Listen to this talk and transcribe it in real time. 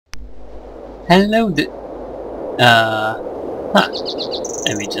Hello there.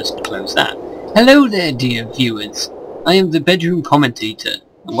 Let me just close that. Hello there, dear viewers. I am the bedroom commentator,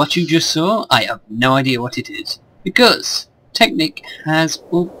 and what you just saw, I have no idea what it is, because Technic has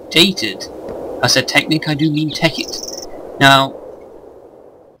updated. I said Technic, I do mean Tekkit. Now,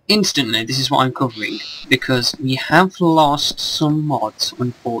 instantly, this is what I'm covering, because we have lost some mods,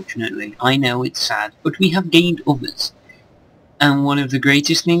 unfortunately. I know it's sad, but we have gained others. And one of the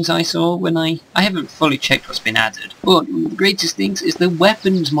greatest things I saw when I haven't fully checked what's been added, but one of the greatest things is the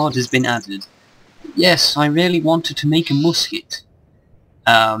weapons mod has been added. Yes, I really wanted to make a musket.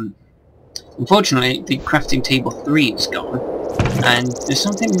 Unfortunately, the crafting table 3 is gone, and there's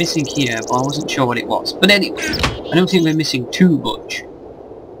something missing here, but I wasn't sure what it was. But anyway, I don't think we're missing too much,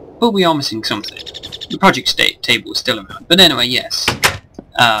 but we are missing something. The project table is still around, but anyway, yes.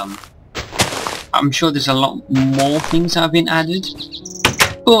 I'm sure there's a lot more things that have been added,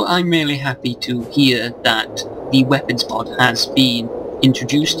 but I'm really happy to hear that the weapons mod has been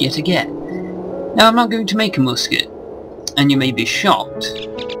introduced yet again. Now, I'm not going to make a musket, and you may be shocked.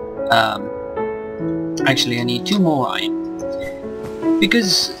 Actually, I need 2 more iron,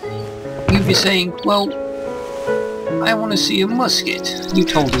 because you'd be saying, well, I want to see a musket. You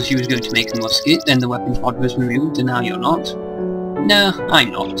told us you was going to make a musket, then the weapons mod was removed, and now you're not. No,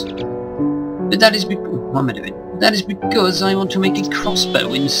 I'm not. But that is because... what am I doing? That is because I want to make a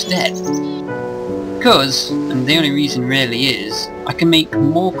crossbow instead. Because, and the only reason really is, I can make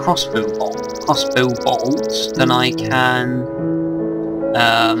more crossbow bolts than I can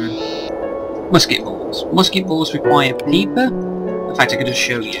musket balls. Musket balls require paper. In fact, I could just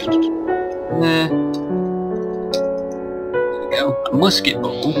show you. There we go. A musket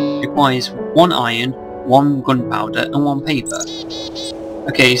ball requires 1 iron, 1 gunpowder, and 1 paper.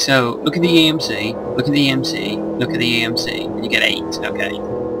 Okay, so look at the EMC, look at the EMC, look at the EMC, and you get 8, okay.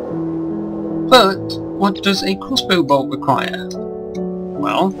 But, what does a crossbow bolt require?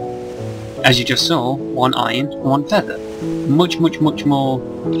 Well, as you just saw, 1 iron, 1 feather. Much more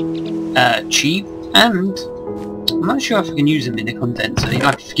cheap, and I'm not sure if I can use a mini condenser. You'll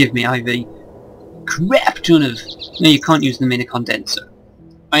have to forgive me, I have a crap ton of... No, you can't use the mini condenser.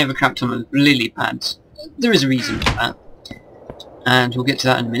 I have a crap ton of lily pads. There is a reason for that. And we'll get to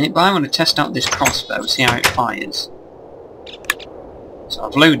that in a minute, but I want to test out this crossbow, see how it fires. So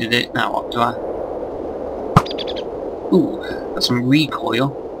I've loaded it, now what do I... Ooh, got some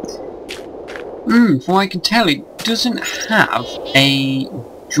recoil. From what I can tell, it doesn't have a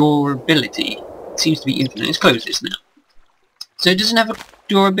durability. It seems to be infinite. Let's close this now. So it doesn't have a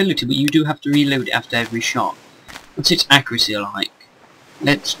durability, but you do have to reload it after every shot. What's its accuracy like?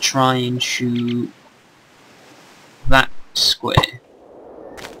 Let's try and shoot that square.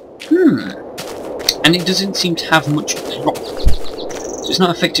 And it doesn't seem to have much drop. So it's not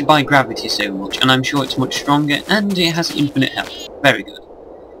affected by gravity so much, and I'm sure it's much stronger, and it has infinite health. Very good.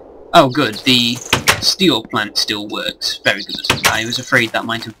 Oh good, the steel plant still works. Very good. I was afraid that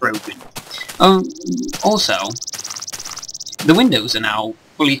might have broken. Oh, also, the windows are now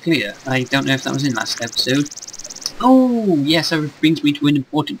fully clear. I don't know if that was in last episode. Oh, yes, that brings me to an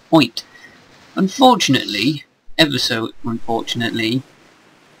important point. Unfortunately, ever so unfortunately,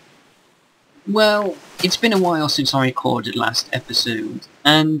 well, it's been a while since I recorded last episode,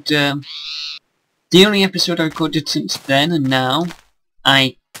 and the only episode I recorded since then and now,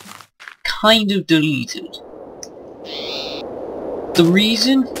 I kind of deleted. The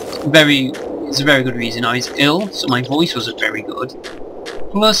reason, it's a very good reason. I was ill, so my voice wasn't very good.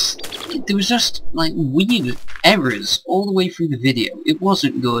 Plus, there was just, like, weird errors all the way through the video. It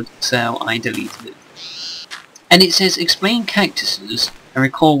wasn't good, so I deleted it. And it says, explain cactuses and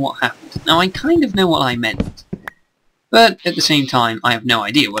recall what happened. Now, I kind of know what I meant, but at the same time, I have no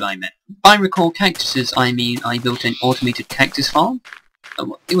idea what I meant. By recall cactuses, I mean I built an automated cactus farm.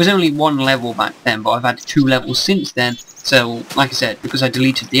 It was only 1 level back then, but I've had 2 levels since then, so, like I said, because I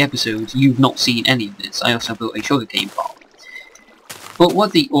deleted the episodes, you've not seen any of this. I also built a sugarcane farm. But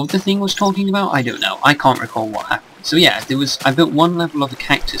what the other thing was talking about, I don't know. I can't recall what happened. So yeah, I built 1 level of a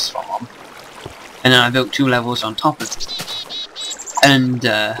cactus farm, and then I built 2 levels on top of it. And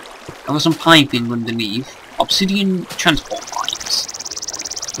there was some piping underneath, obsidian transport pipes.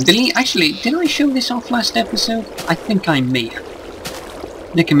 Actually, did I show this off last episode? I think I may have.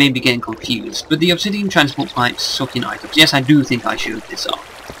 Nick may be getting confused, but the obsidian transport pipes suck in items. Yes, I do think I showed this off.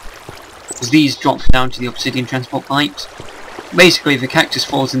 Because these drop down to the obsidian transport pipes. Basically, if a cactus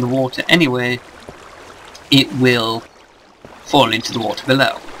falls in the water anywhere, it will fall into the water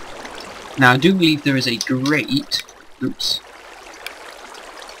below. Now, I do believe there is a great... Oops.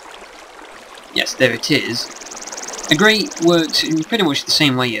 Yes, there it is. A grate works in pretty much the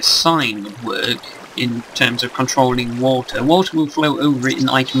same way a sign would work in terms of controlling water. Water will flow over it and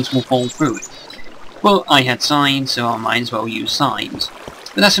items will fall through it. Well, I had signs, so I might as well use signs.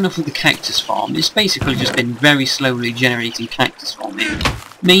 But that's enough of the cactus farm. It's basically just been very slowly generating cactus farming.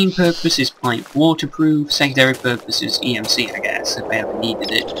 Main purpose is pipe waterproof, secondary purpose is EMC, I guess, if I ever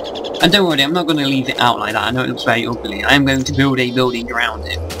needed it. And don't worry, I'm not going to leave it out like that. I know it looks very ugly. I am going to build a building around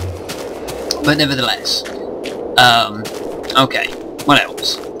it. But nevertheless. Okay. What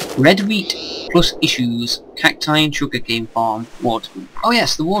else? Red wheat plus issues, cacti and sugarcane farm, water pump. Oh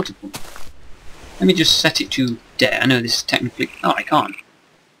yes, the water pump. Let me just set it to day. I know this is technically... Oh, I can't.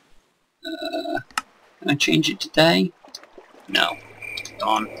 Can I change it to day? No.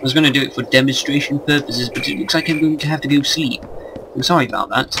 Darn. I was going to do it for demonstration purposes, but it looks like I'm going to have to go sleep. I'm sorry about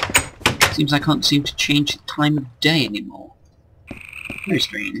that. Seems I can't seem to change the time of day anymore. Very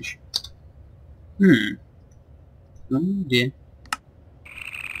strange. Oh dear.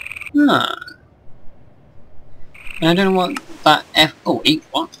 I don't know what that Oh, 8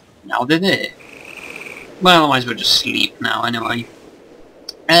 what? Now they're there. Well, I might as well just sleep now, anyway.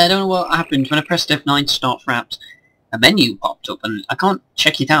 I don't know what happened when I pressed F9 to start fraps. A menu popped up and I can't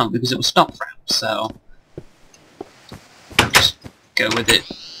check it out because it will stop fraps, so... I'll just go with it.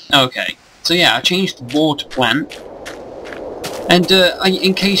 Okay, so yeah, I changed the water plant. And I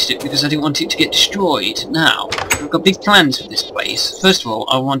encased it because I didn't want it to get destroyed. Now, I've got big plans for this place. First of all,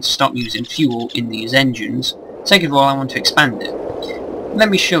 I want to stop using fuel in these engines. Second of all, I want to expand it. Let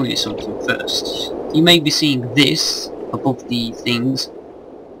me show you something first. You may be seeing this above the things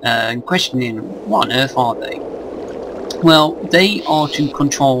and questioning what on earth are they? Well, they are to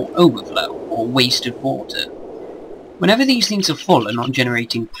control overflow or wasted water. Whenever these things are full and not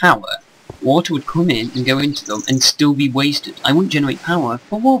generating power, water would come in and go into them and still be wasted. I wouldn't generate power,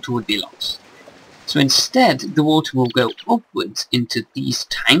 but water would be lost. So instead, the water will go upwards into these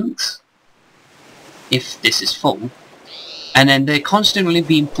tanks, if this is full, and then they're constantly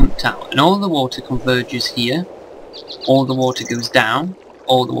being pumped out, and all the water converges here, all the water goes down,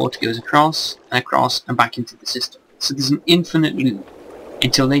 all the water goes across, and back into the system. So there's an infinite loop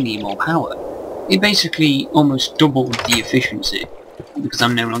until they need more power. It basically almost doubled the efficiency, because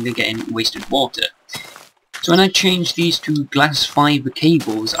I'm no longer getting wasted water. So when I change these to glass fibre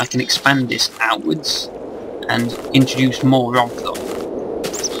cables, I can expand this outwards and introduce more of them.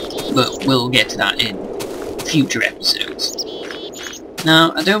 But we'll get to that in future episodes.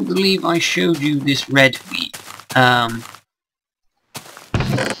 Now, I don't believe I showed you this red wheat.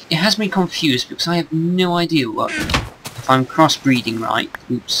 It has me confused because I have no idea what... If I'm crossbreeding right.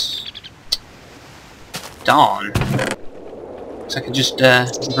 Oops. Darn. So I could just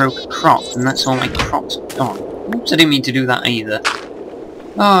broke a crop, and that's all my crops are gone. Oops, I didn't mean to do that either.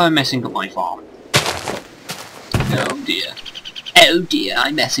 Oh, I'm messing up my farm. Oh dear. Oh dear,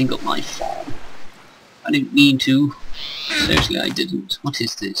 I'm messing up my farm. I didn't mean to. Seriously, I didn't. What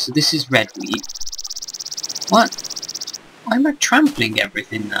is this? So this is red wheat. What? Why am I trampling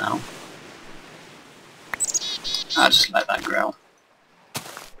everything now? I'll just let that grow.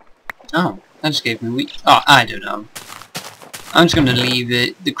 Oh, that just gave me wheat. Oh, I don't know. I'm just going to leave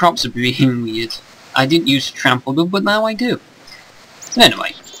it. The crops are being weird. I didn't used to trample them, but now I do.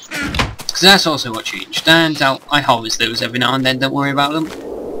 Anyway, because that's also what changed. And I harvest those every now and then, don't worry about them.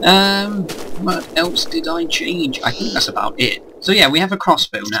 What else did I change? I think that's about it. So yeah, we have a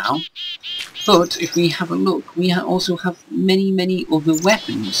crossbow now. But if we have a look, we also have many, many other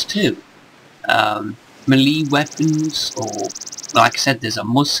weapons too. Melee weapons, or like I said, there's a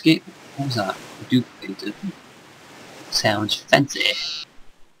musket. What was that? A duplicator. Sounds fancy.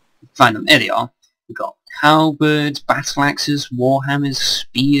 Find them. There they are. We've got halberds, battle axes, warhammers,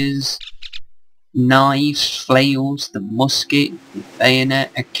 spears, knives, flails, the musket, the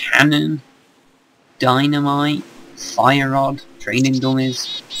bayonet, a cannon, dynamite, fire rod, training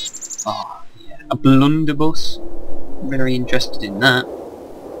dummies. Oh, yeah. A blunderbuss. Very interested in that.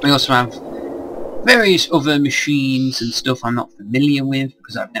 We also have various other machines and stuff I'm not familiar with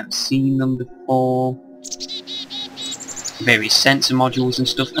because I've never seen them before. Various sensor modules and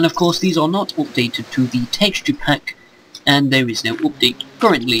stuff, and of course these are not updated to the texture pack, and there is no update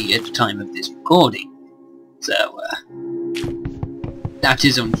currently at the time of this recording. So, that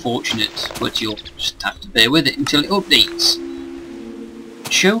is unfortunate, but you'll just have to bear with it until it updates.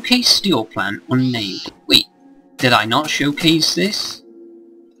 Showcase steel plant unnamed. Wait, did I not showcase this?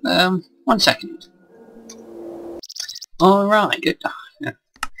 1 second. Alright, good. If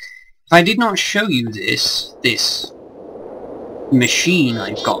I did not show you this machine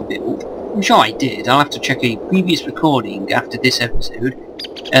I've got built, I'm sure I did. I'll have to check a previous recording after this episode.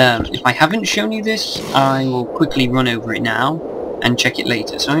 If I haven't shown you this, I will quickly run over it now and check it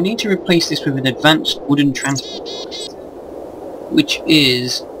later. So I need to replace this with an advanced wooden transport pipe, which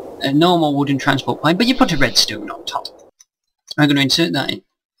is a normal wooden transport pipe, but you put a redstone on top. I'm going to insert that in.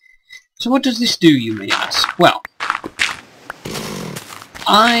 So what does this do, you may ask? Well,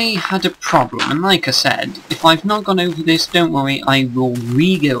 I had a problem, and like I said, if I've not gone over this, don't worry, I will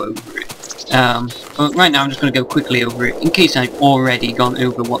re-go over it. But right now I'm just going to go quickly over it, in case I've already gone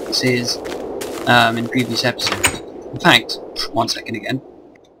over what this is in previous episodes. In fact, 1 second again.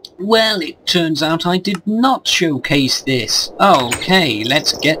 Well, it turns out I did not showcase this. Okay,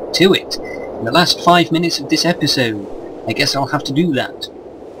 let's get to it. In the last 5 minutes of this episode, I guess I'll have to do that.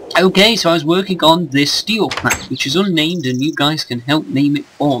 Okay, so I was working on this steel plant, which is unnamed, and you guys can help name it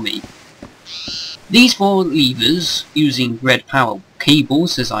for me. These 4 levers, using red power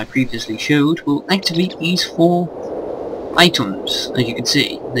cables, as I previously showed, will activate these 4 items. As you can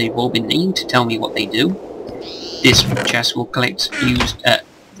see, they've all been named to tell me what they do. This chest will collect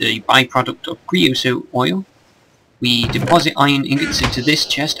the byproduct of creosote oil. We deposit iron ingots into this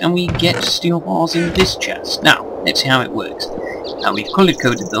chest, and we get steel bars in this chest. Now, let's see how it works. Now we've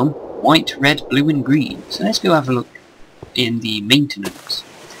colour-coded them, white, red, blue and green. So let's go have a look in the maintenance.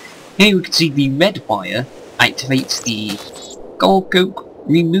 Here we can see the red wire activates the coal coke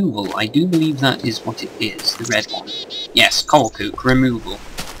removal. I do believe that is what it is, the red one. Yes, coal coke removal.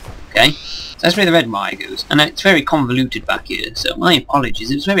 Okay, so that's where the red wire goes. And it's very convoluted back here, so my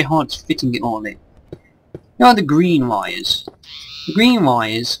apologies, it was very hard fitting it all in. Here are the green wires. The green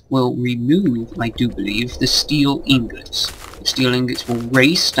wires will remove, I do believe, the steel ingots. The steel ingots will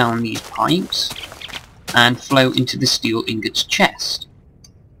race down these pipes and flow into the steel ingots chest.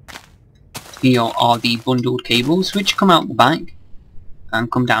 Here are the bundled cables which come out the back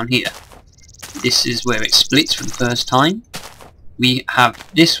and come down here. This is where it splits for the first time. We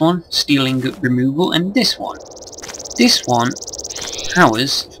have this one, steel ingot removal, and this one. This one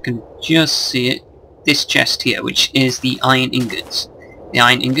powers, if you can just see it, this chest here, which is the iron ingots. The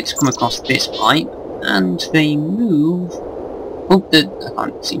iron ingots come across this pipe and they move up the... I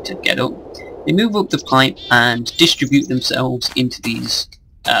can't seem to get up. They move up the pipe and distribute themselves into these,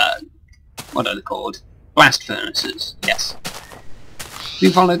 what are they called? Blast furnaces, yes. If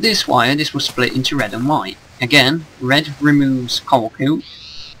we follow this wire, this will split into red and white. Again, red removes coal coke,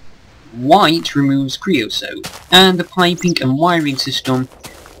 white removes creosote, and the piping and wiring system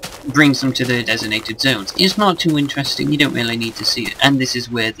brings them to the designated zones. It's not too interesting, you don't really need to see it, and this is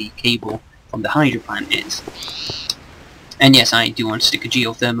where the cable from the hydro plant is. And yes, I do want to stick a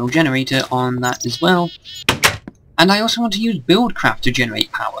geothermal generator on that as well. And I also want to use Buildcraft to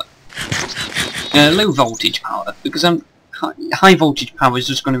generate power. Low voltage power, because high voltage power is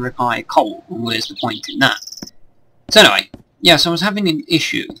just going to require coal, and where's the point in that? So anyway, yeah, so I was having an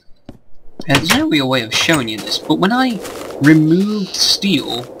issue. There's no real way of showing you this, but when I removed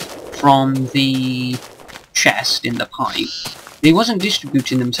steel from the chest in the pipe, they wasn't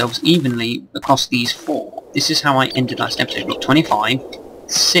distributing themselves evenly across these 4. This is how I ended last episode. Look, 25,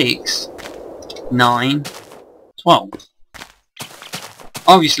 6, 9, 12.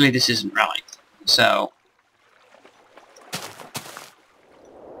 Obviously this isn't right, so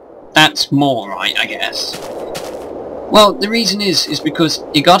that's more right, I guess. Well, the reason is because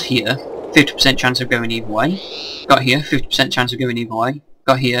it got here, 50% chance of going either way, got here, 50% chance of going either way,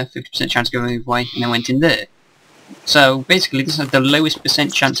 got here, 50% chance of going either way, and then went in there. So basically this had the lowest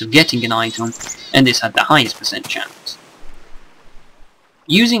percent chance of getting an item, and this had the highest percent chance.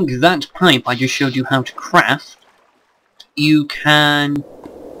 Using that pipe I just showed you how to craft, you can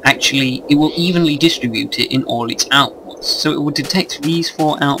actually, it will evenly distribute it in all its outputs. So it will detect these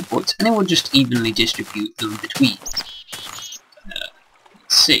 4 outputs, and it will just evenly distribute them between. Let's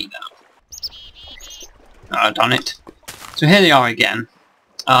see now. Oh, darn it. So here they are again.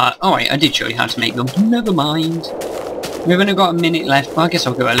 Alright, I did show you how to make them. Never mind. We've only got a minute left, but I guess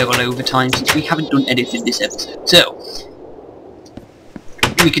I'll go a little over time since we haven't done editing this episode. So,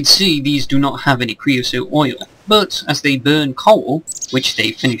 we can see these do not have any creosote oil, but as they burn coal, which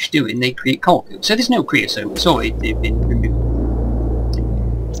they finish doing, they create coal coke. So there's no creosote, sorry, they've been removed.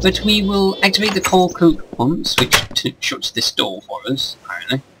 But we will activate the coal coke pumps, which shuts this door for us,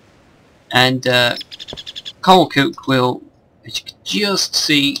 apparently. And coal coke will, as you can just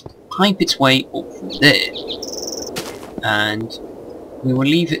see, pipe its way up from there. And we will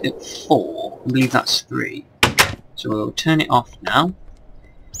leave it at 4. I believe that's 3. So we'll turn it off now.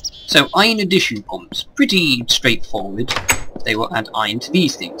 So iron addition pumps, pretty straightforward. They will add iron to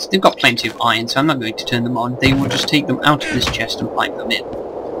these things. They've got plenty of iron, so I'm not going to turn them on. They will just take them out of this chest and pipe them in.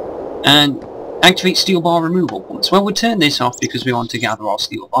 And Activate steel bar removal points. Well, we'll turn this off because we want to gather our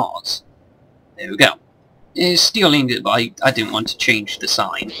steel bars. There we go. It's steel ingot, but I didn't want to change the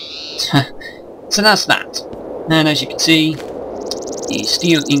sign. So that's that. And as you can see, the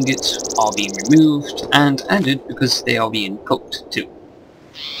steel ingots are being removed and added because they are being cooked too.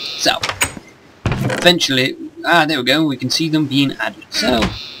 So, eventually, there we go, we can see them being added. So,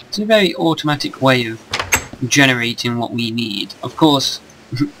 it's a very automatic way of generating what we need. Of course,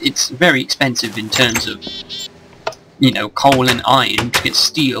 it's very expensive in terms of, you know, coal and iron to get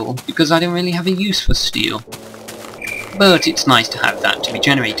steel, because I don't really have a use for steel. But it's nice to have that to be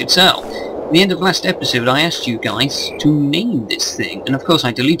generated. So, at the end of last episode I asked you guys to name this thing, and of course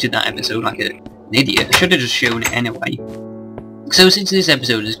I deleted that episode like an idiot. I should have just shown it anyway. So since this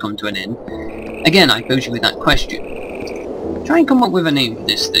episode has come to an end, again I pose you with that question. Try and come up with a name for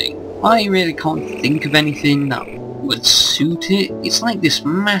this thing. I really can't think of anything that would suit it. It's like this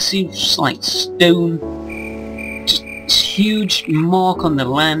massive, like, stone, just huge mark on the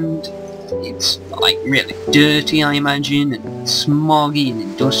land. It's like really dirty, I imagine, and smoggy and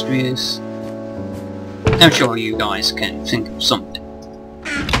industrious. I'm sure you guys can think of something.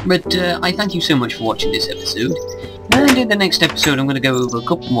 But I thank you so much for watching this episode. And in the next episode I'm going to go over a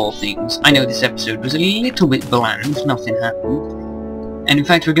couple more things. I know this episode was a little bit bland, nothing happened. And in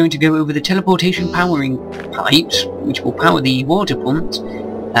fact we're going to go over the teleportation powering pipes, which will power the water pump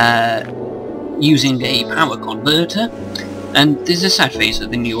using a power converter. And there's a sad face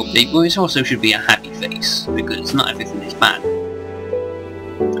of the new update, but it also should be a happy face, because not everything is bad.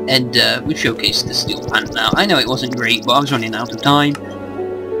 And we've showcased the steel pan now. I know it wasn't great, but I was running out of time.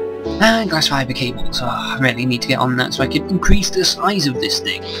 And glass fibre cables. Oh, I really need to get on that so I can increase the size of this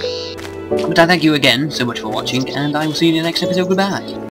thing. But I thank you again so much for watching, and I will see you in the next episode. Goodbye.